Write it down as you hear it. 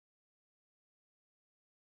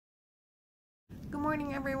Good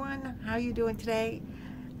morning, everyone. How you doing today?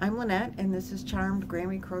 I'm Lynette, and this is Charmed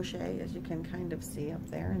Grammy Crochet, as you can kind of see up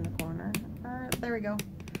there in the corner. There we go.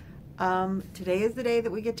 Today is the day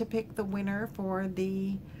that we get to pick the winner for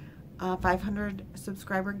the 500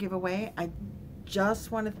 subscriber giveaway. I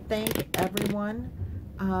just want to thank everyone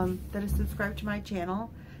that is subscribed to my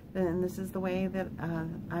channel. And this is the way that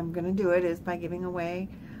I'm going to do it, is by giving away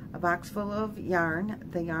a box full of yarn.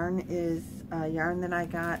 The yarn is yarn that I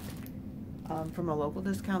got from a local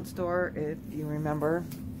discount store. If you remember,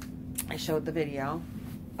 I showed the video.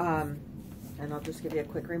 And I'll just give you a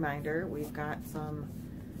quick reminder. We've got some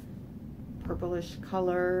purplish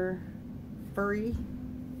color furry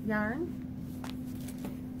yarn.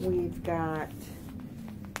 We've got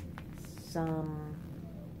some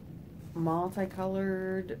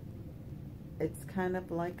multicolored, it's kind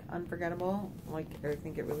of like unforgettable, like I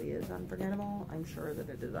think it really is unforgettable. I'm sure that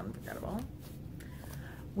it is unforgettable.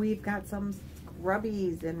 We've got some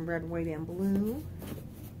scrubbies in red, white, and blue.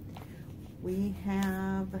 We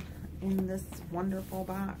have in this wonderful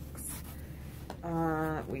box,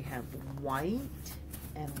 we have white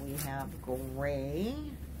and we have gray.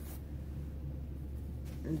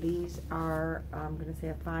 These are, I'm going to say,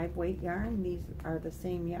 a 5-weight yarn. These are the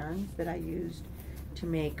same yarns that I used to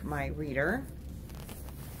make my reader.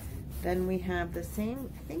 Then we have the same,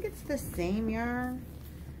 I think it's the same yarn.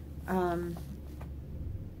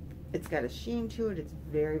 It's got a sheen to it. It's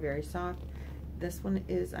very, very soft. This one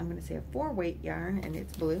is, I'm going to say, a 4-weight yarn, and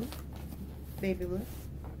it's blue, baby blue.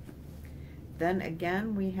 Then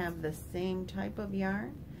again, we have the same type of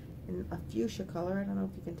yarn in a fuchsia color. I don't know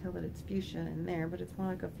if you can tell that it's fuchsia in there, but it's more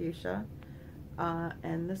like a fuchsia.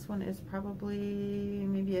 And this one is probably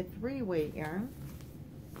maybe a 3-weight yarn.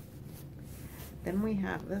 Then we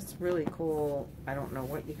have this really cool, I don't know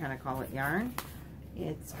what you kind of call it, yarn.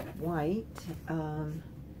 It's white,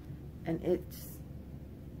 and it's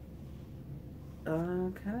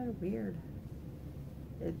kind of weird.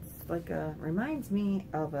 It's like a, reminds me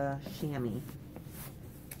of a chamois,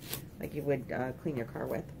 like you would clean your car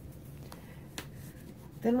with.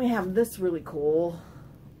 Then we have this really cool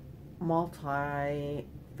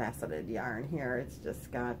multi-faceted yarn here. It's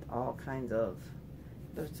just got all kinds of,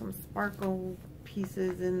 there's some sparkle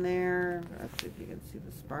pieces in there. Let's see if you can see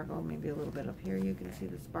the sparkle. Maybe a little bit up here you can see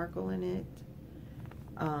the sparkle in it.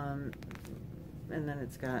 And then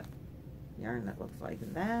it's got yarn that looks like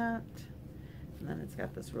that. And then it's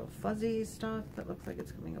got this real fuzzy stuff that looks like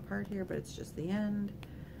it's coming apart here, but it's just the end.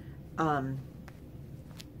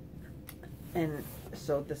 And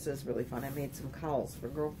so this is really fun. I made some cowls for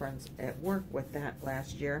girlfriends at work with that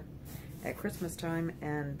last year at Christmas time,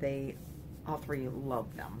 and they all three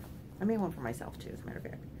loved them. I made one for myself too, as a matter of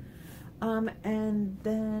fact. And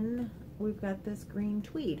then we've got this green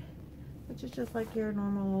tweed, which is just like your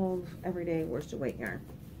normal everyday worsted weight yarn.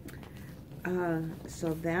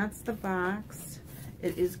 So that's the box.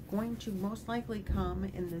 It is going to most likely come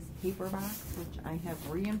in this paper box, which I have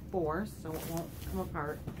reinforced so it won't come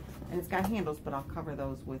apart. And it's got handles, but I'll cover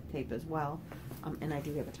those with tape as well. And I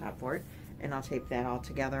do have a top for it, and I'll tape that all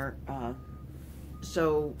together.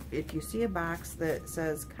 So if you see a box that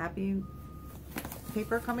says copy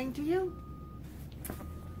paper coming to you,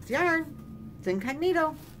 it's yarn. It's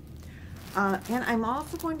incognito. And I'm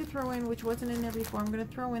also going to throw in, which wasn't in there before, I'm going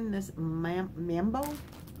to throw in this Mambo.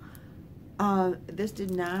 This is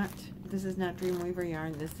not Dreamweaver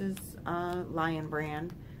yarn. This is Lion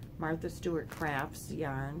brand, Martha Stewart Crafts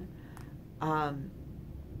yarn.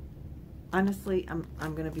 Honestly, I'm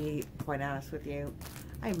going to be quite honest with you.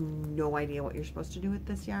 I have no idea what you're supposed to do with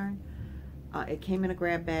this yarn. It came in a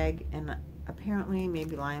grab bag, and apparently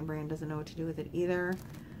maybe Lion brand doesn't know what to do with it either.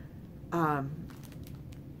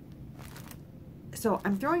 So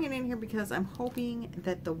I'm throwing it in here because I'm hoping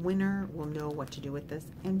that the winner will know what to do with this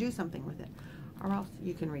and do something with it. Or else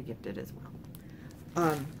you can regift it as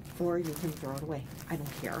well. Or you can throw it away. I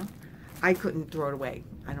don't care. I couldn't throw it away.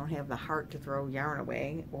 I don't have the heart to throw yarn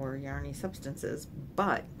away or yarny substances,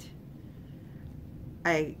 but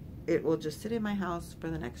it will just sit in my house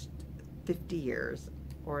for the next 50 years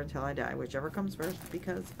or until I die, whichever comes first,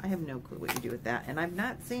 because I have no clue what you do with that. And I've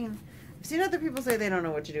seen other people say they don't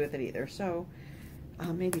know what to do with it either. So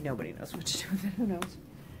maybe nobody knows what to do with it. Who knows?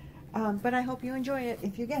 But I hope you enjoy it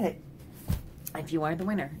if you get it, if you are the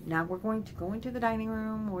winner. Now we're going to go into the dining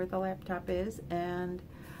room where the laptop is, and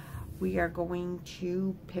we are going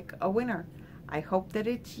to pick a winner. I hope that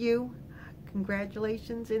it's you.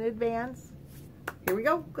 Congratulations in advance. Here we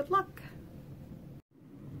go. Good luck.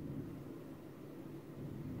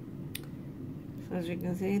 So as you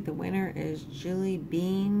can see, the winner is Julie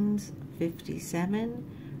Beans 57,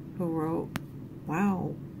 who wrote,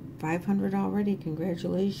 wow, 500 already.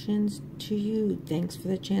 Congratulations to you. Thanks for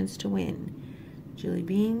the chance to win. Jilly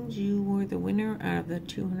Beans, you were the winner out of the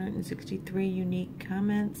 263 unique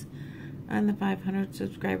comments on the 500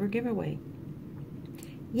 subscriber giveaway.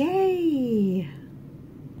 Yay!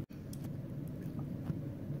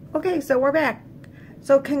 Okay, so we're back.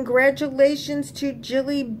 So congratulations to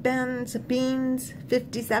Jilly Beans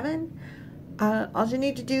 57. All you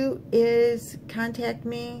need to do is contact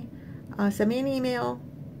me, send me an email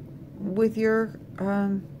with your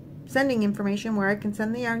sending information where I can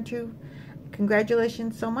send the yarn to.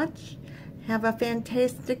 Congratulations so much. Have a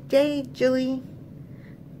fantastic day, Jilly.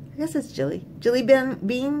 I guess it's Jilly. Jilly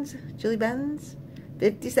Beans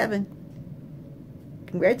 57.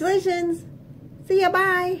 Congratulations. See ya,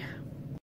 bye.